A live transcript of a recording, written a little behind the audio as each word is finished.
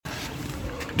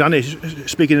Danny,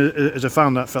 speaking as a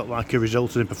fan, that felt like a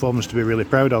result and a performance to be really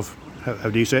proud of. How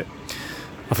do you see it?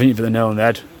 I think you've hit the nail on the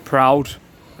head. Proud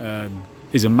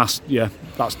is a mass. Yeah,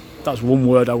 that's one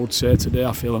word I would say today.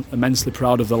 I feel immensely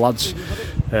proud of the lads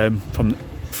from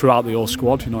throughout the whole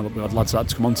squad. You know, we had lads that had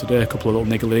to come on today, a couple of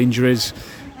little niggly injuries,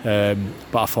 but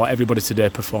I thought everybody today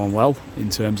performed well in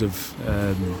terms of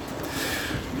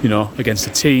against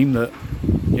a team that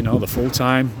the full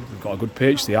time. Got a good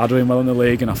pitch, they are doing well in the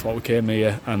league, and I thought we came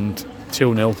here and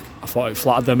 2-0. I thought it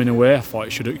flattered them in a way. I thought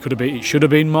it should have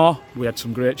been more. We had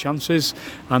some great chances,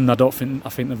 and I think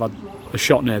they've had a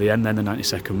shot near the end, then the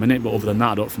 92nd minute. But other than that,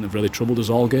 I don't think they've really troubled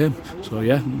us all game. So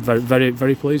yeah, very, very,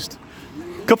 very pleased.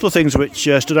 A couple of things which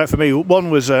stood out for me. One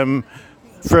was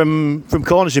from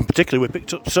corners in particular, we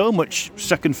picked up so much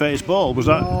second phase ball. Was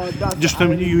that just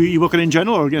from you working in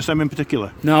general, or against them in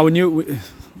particular? No, we knew.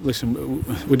 Listen,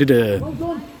 we did a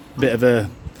bit of a.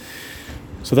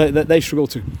 So they struggle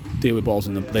to deal with balls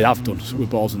they have done with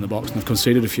balls in the box, and they've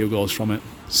conceded a few goals from it.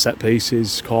 Set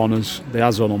pieces, corners, they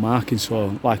have zonal marking.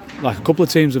 So like a couple of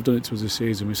teams have done it to us this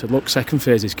season. We said, look, second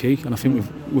phase is key, and I think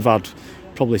we've had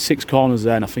probably 6 corners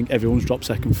there, and I think everyone's dropped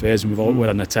second phase, and we've all had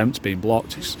an attempt being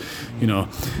blocked. It's,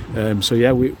 so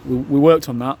yeah, we worked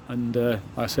on that, and like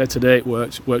I said today, it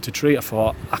worked a treat. I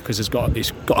thought Akers he's got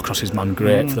across his man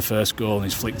great for the first goal, and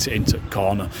he's flicked it into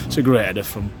corner. It's a great header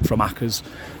from Akers.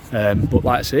 But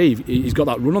like I say, he's got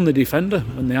that run on the defender,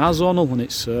 and they are zonal, and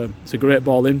it's a great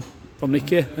ball in from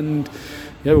Nicky, and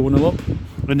yeah, we 1-0 up.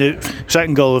 And the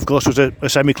second goal, of course, was a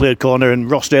semi-cleared corner, and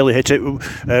Ross Daly hit it.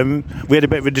 We had a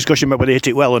bit of a discussion about whether he hit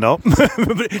it well or not.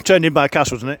 Turned in by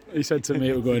Cass, wasn't it? He said to me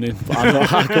it was going in, but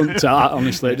I couldn't tell.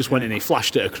 Honestly, it just went in. He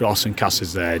flashed it across, and Cass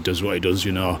is there, does what he does,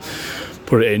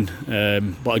 put it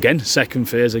in. But again, second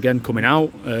phase again coming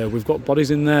out. We've got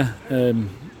bodies in there,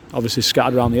 obviously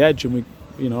scattered around the edge, and we,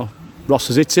 Ross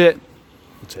has hit it.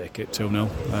 We'll take it 2-0.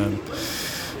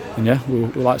 And yeah, we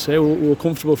like to say we were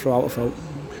comfortable throughout. I felt.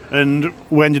 And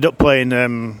we ended up playing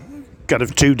kind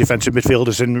of 2 defensive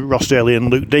midfielders in Ross Daly and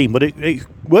Luke Dean, but it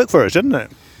worked for us, didn't it?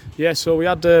 Yeah, so we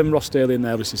had Ross Daly in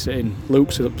there obviously sitting.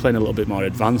 Luke's playing a little bit more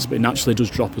advanced, but he naturally does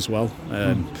drop as well.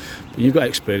 But you've got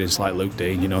experience like Luke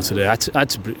Dean, today.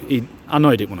 I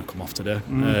know he didn't want to come off today,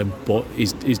 but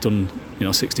he's done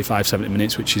 65, 70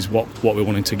 minutes, which is what we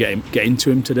wanted to get into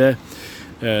him today.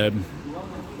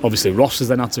 Obviously Ross has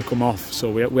then had to come off, so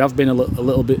we have been a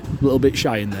little bit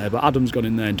shy in there, but Adam's gone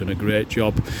in there and done a great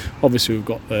job. Obviously we've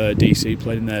got DC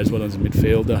playing there as well as a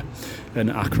midfielder, and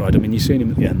Ackroyd. I mean, you've seen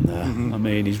him at the end there. I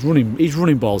mean, he's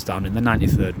running balls down in the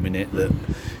 93rd minute that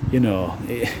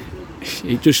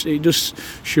it just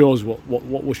shows what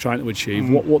we're trying to achieve,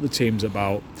 what the team's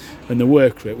about, and the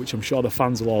work rate, which I'm sure the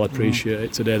fans will all appreciate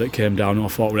it today, that came down, and I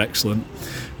thought were excellent,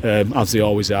 as they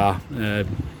always are.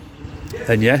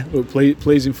 And yeah, we're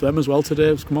pleasing for them as well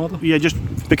today. Come over. Yeah, just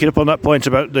picking up on that point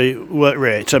about the work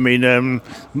rate. I mean,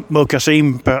 Mo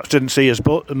Kassim perhaps didn't see as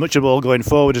much of the ball going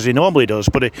forward as he normally does,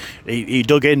 but he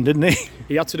dug in, didn't he?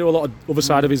 He had to do a lot of other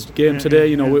side of his game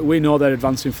today. We know they're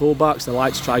advancing fullbacks. They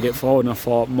like to try to get forward, and I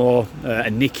thought Mo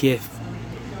and Nicky,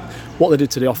 what they did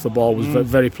today off the ball was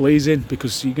very pleasing,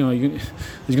 because there's going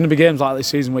to be games like this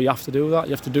season where you have to do that.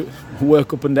 You have to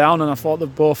work up and down, and I thought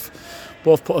they've both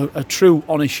put a true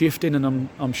honest shift in, and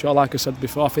I'm sure, like I said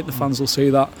before, I think the fans will see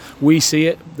that. We see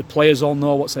it, the players all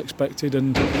know what's expected,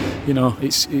 and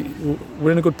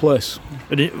we're in a good place.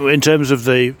 And in terms of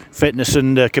the fitness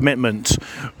and commitment,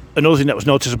 another thing that was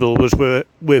noticeable was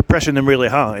we're pressing them really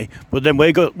high, but then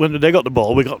when they got the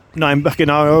ball, we got 9 back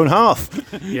in our own half.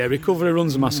 Yeah, recovery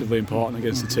runs are massively important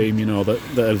against a team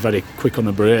that are very quick on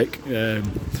the break.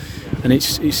 And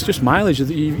it's just mileage.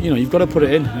 You've got to put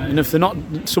it in, and if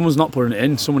someone's not putting it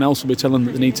in, someone else will be telling them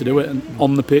that they need to do it, and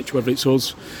on the pitch, whether it's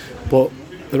us. But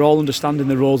they're all understanding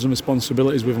their roles and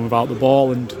responsibilities with and without the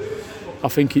ball, and I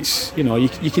think it's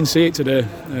you can see it today.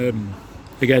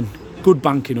 Again, good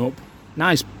banking up,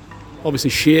 nice,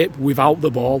 obviously shape without the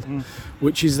ball,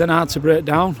 which is then hard to break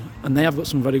down. And they have got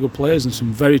some very good players and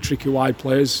some very tricky wide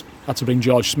players. Had to bring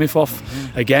George Smith off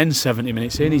again, 70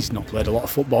 minutes in. He's not played a lot of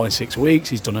football in 6 weeks.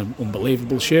 He's done an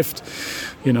unbelievable shift.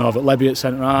 I've got Levy at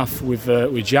centre half with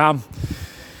Jam.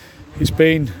 It's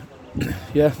been a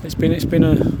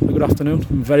good afternoon.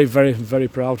 I'm very, very, very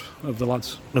proud of the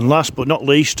lads. And last but not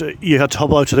least, you had to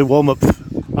hobble out to the warm up.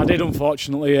 I did,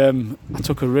 unfortunately. I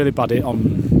took a really bad hit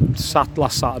on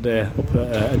last Saturday up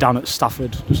down at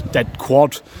Stafford, just dead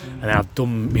quad, and I've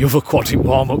done my other quad in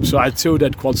warm up, so I had 2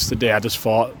 dead quads today. I just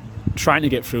thought, trying to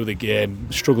get through the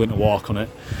game, struggling to walk on it,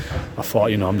 I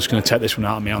thought, I'm just going to take this one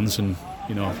out of my hands and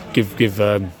give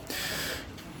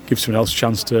give someone else a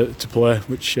chance to play,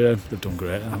 which they've done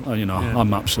great.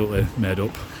 I'm absolutely made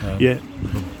up. Yeah.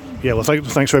 Well,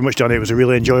 thanks very much, Johnny. It was a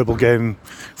really enjoyable game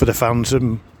for the fans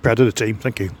and proud of the team.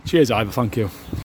 Thank you. Cheers, Ivor. Thank you.